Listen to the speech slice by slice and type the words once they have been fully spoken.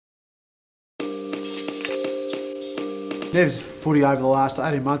Nev's footy over the last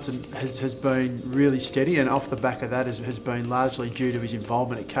 18 months has been really steady, and off the back of that has been largely due to his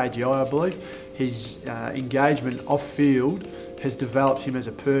involvement at KGI, I believe. His engagement off-field has developed him as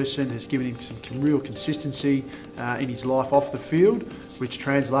a person, has given him some real consistency in his life off the field, which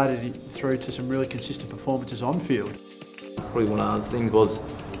translated through to some really consistent performances on-field. Probably one of the things was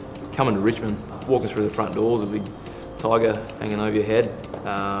coming to Richmond, walking through the front doors, a big tiger hanging over your head,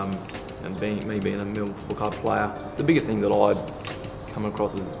 and me being a Melbourne Football Club player. The biggest thing that I'd come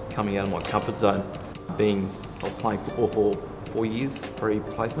across was coming out of my comfort zone. I was playing football for 4 years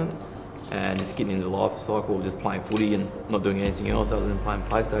pre-placement, and just getting into the life cycle of just playing footy and not doing anything else other than playing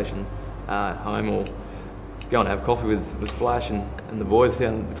PlayStation at home or going to have coffee with Flash and the boys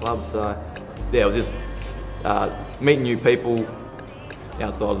down at the club. So yeah, it was just meeting new people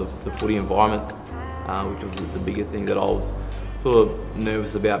outside of the footy environment, which was the biggest thing that I was sort of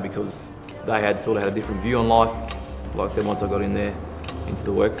nervous about, because they had sort of had a different view on life. Like I said, once I got in there into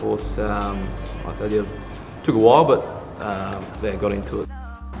the workforce, like I said, it took a while, but yeah, got into it.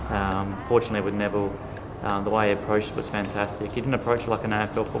 Fortunately with Neville, the way he approached it was fantastic. He didn't approach it like an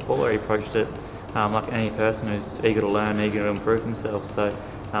AFL footballer, he approached it like any person who's eager to learn, eager to improve themselves. So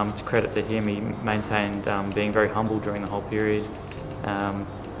to credit to him, he maintained being very humble during the whole period,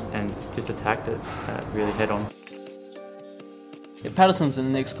 and just attacked it really head on. Yeah, Patterson's and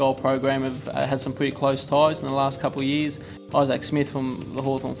the Next Goal program have had some pretty close ties in the last couple of years. Isaac Smith from the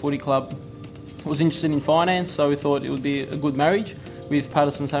Hawthorn Footy Club was interested in finance, so we thought it would be a good marriage, with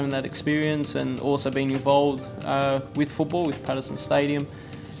Patterson's having that experience and also being involved with football, with Patterson Stadium.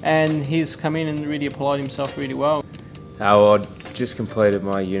 And he's come in and really applied himself really well. I just completed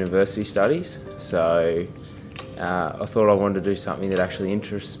my university studies, so I thought I wanted to do something that actually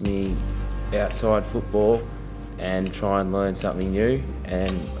interests me outside football and try and learn something new,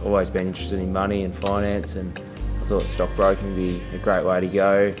 and always been interested in money and finance, and I thought stockbroking would be a great way to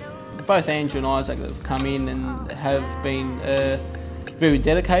go. Both Andrew and Isaac have come in and have been very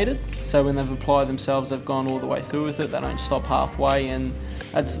dedicated, so when they've applied themselves they've gone all the way through with it. They don't stop halfway, and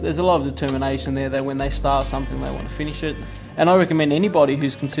there's a lot of determination there that when they start something they want to finish it. And I recommend anybody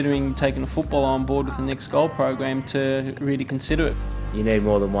who's considering taking a football on board with the Next Goal program to really consider it. You need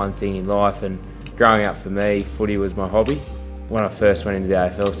more than one thing in life, and growing up for me, footy was my hobby. When I first went into the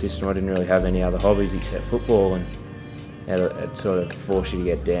AFL system, I didn't really have any other hobbies except football, and it sort of forced you to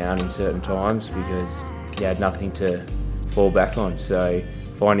get down in certain times because you had nothing to fall back on. So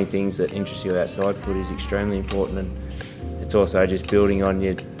finding things that interest you outside footy is extremely important, and it's also just building on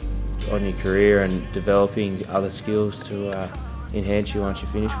your career and developing other skills to enhance you once you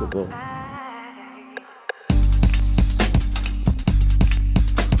finish football.